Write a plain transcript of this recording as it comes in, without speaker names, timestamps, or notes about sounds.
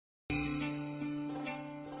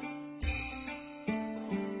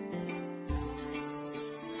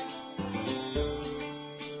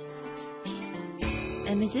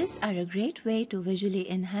Images are a great way to visually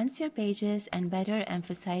enhance your pages and better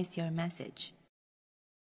emphasize your message.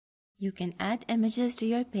 You can add images to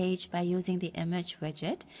your page by using the image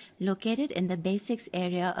widget located in the Basics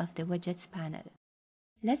area of the Widgets panel.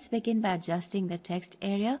 Let's begin by adjusting the text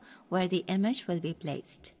area where the image will be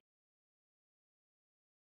placed.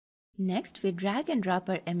 Next, we drag and drop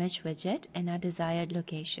our image widget in our desired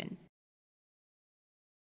location.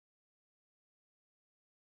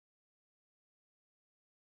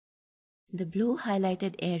 The blue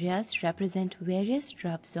highlighted areas represent various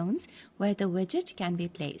drop zones where the widget can be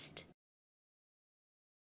placed.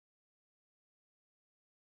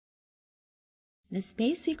 The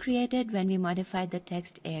space we created when we modified the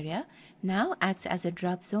text area now acts as a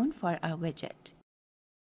drop zone for our widget.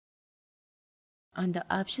 On the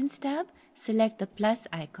Options tab, select the plus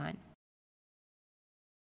icon.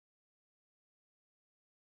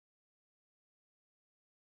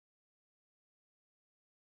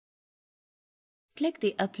 Click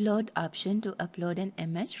the Upload option to upload an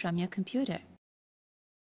image from your computer.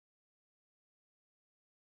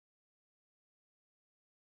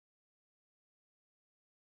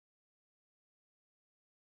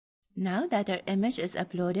 Now that our image is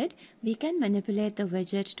uploaded, we can manipulate the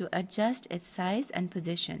widget to adjust its size and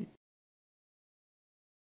position.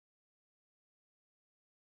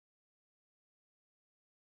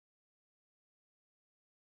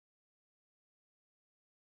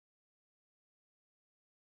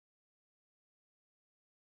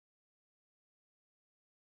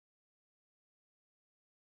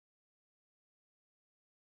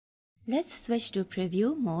 Let's switch to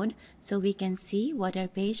preview mode so we can see what our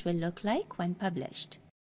page will look like when published.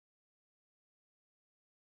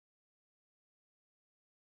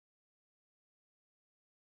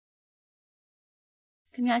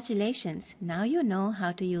 Congratulations! Now you know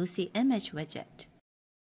how to use the image widget.